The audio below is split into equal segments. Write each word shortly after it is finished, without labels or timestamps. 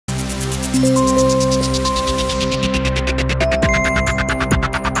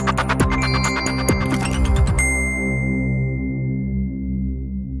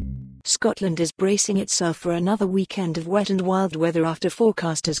Scotland is bracing itself for another weekend of wet and wild weather after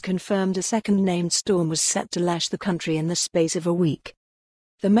forecasters confirmed a second named storm was set to lash the country in the space of a week.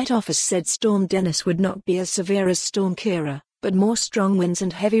 The Met Office said Storm Dennis would not be as severe as Storm Ciara, but more strong winds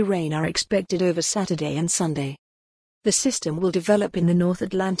and heavy rain are expected over Saturday and Sunday. The system will develop in the North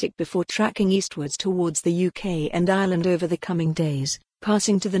Atlantic before tracking eastwards towards the UK and Ireland over the coming days,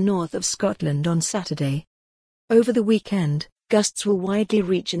 passing to the north of Scotland on Saturday. Over the weekend, gusts will widely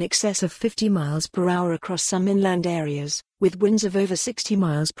reach in excess of 50 miles per hour across some inland areas, with winds of over 60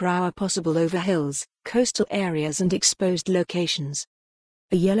 miles per hour possible over hills, coastal areas and exposed locations.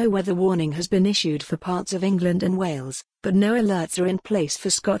 A yellow weather warning has been issued for parts of England and Wales, but no alerts are in place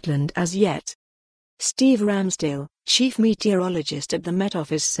for Scotland as yet. Steve Ramsdale, chief meteorologist at the Met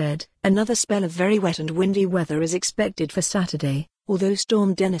Office, said, "Another spell of very wet and windy weather is expected for Saturday. Although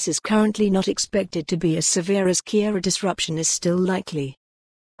Storm Dennis is currently not expected to be as severe as Ciara, disruption is still likely.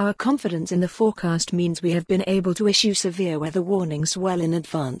 Our confidence in the forecast means we have been able to issue severe weather warnings well in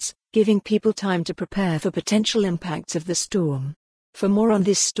advance, giving people time to prepare for potential impacts of the storm." For more on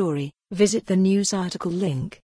this story, visit the news article link.